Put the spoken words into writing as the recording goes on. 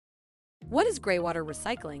What is graywater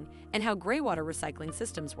recycling and how graywater recycling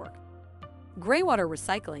systems work? Graywater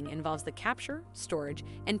recycling involves the capture, storage,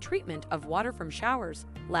 and treatment of water from showers,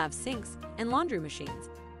 lav sinks, and laundry machines.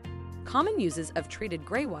 Common uses of treated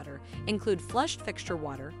graywater include flushed fixture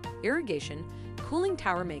water, irrigation, cooling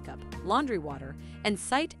tower makeup, laundry water, and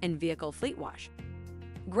site and vehicle fleet wash.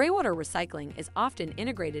 Graywater recycling is often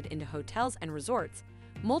integrated into hotels and resorts,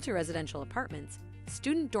 multi-residential apartments,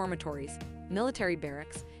 student dormitories, military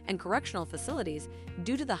barracks, and correctional facilities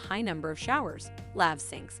due to the high number of showers, lav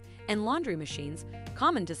sinks, and laundry machines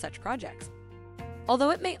common to such projects.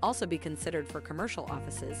 Although it may also be considered for commercial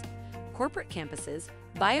offices, corporate campuses,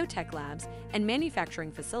 biotech labs, and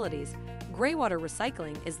manufacturing facilities, graywater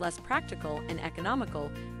recycling is less practical and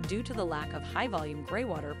economical due to the lack of high-volume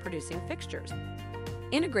graywater producing fixtures.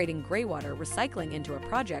 Integrating graywater recycling into a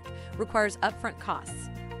project requires upfront costs.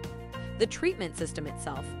 The treatment system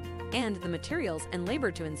itself, and the materials and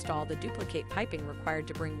labor to install the duplicate piping required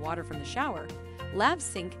to bring water from the shower, lav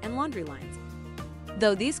sink, and laundry lines.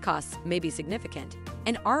 Though these costs may be significant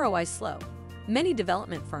and ROI slow, many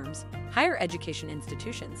development firms, higher education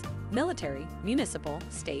institutions, military, municipal,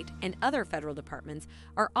 state, and other federal departments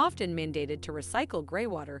are often mandated to recycle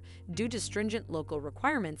graywater due to stringent local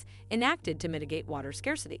requirements enacted to mitigate water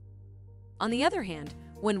scarcity. On the other hand,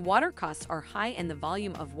 when water costs are high and the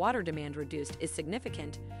volume of water demand reduced is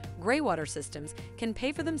significant, graywater systems can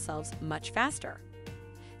pay for themselves much faster.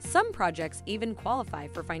 Some projects even qualify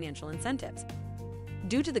for financial incentives.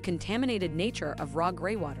 Due to the contaminated nature of raw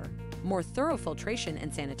graywater, more thorough filtration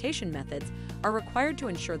and sanitation methods are required to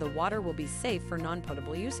ensure the water will be safe for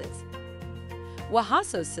non-potable uses.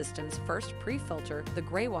 Wahaso systems first pre-filter the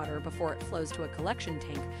graywater before it flows to a collection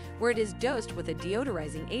tank where it is dosed with a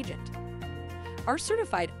deodorizing agent. Our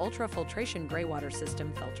certified ultrafiltration graywater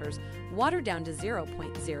system filters water down to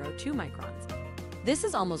 0.02 microns. This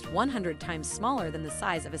is almost 100 times smaller than the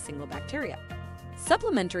size of a single bacteria.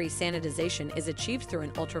 Supplementary sanitization is achieved through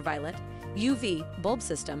an ultraviolet, UV bulb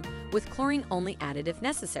system with chlorine only added if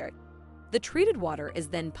necessary. The treated water is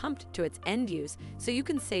then pumped to its end use so you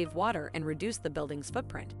can save water and reduce the building's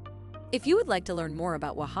footprint. If you would like to learn more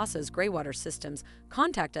about Wahaso's graywater systems,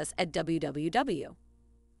 contact us at www.wahaso.com.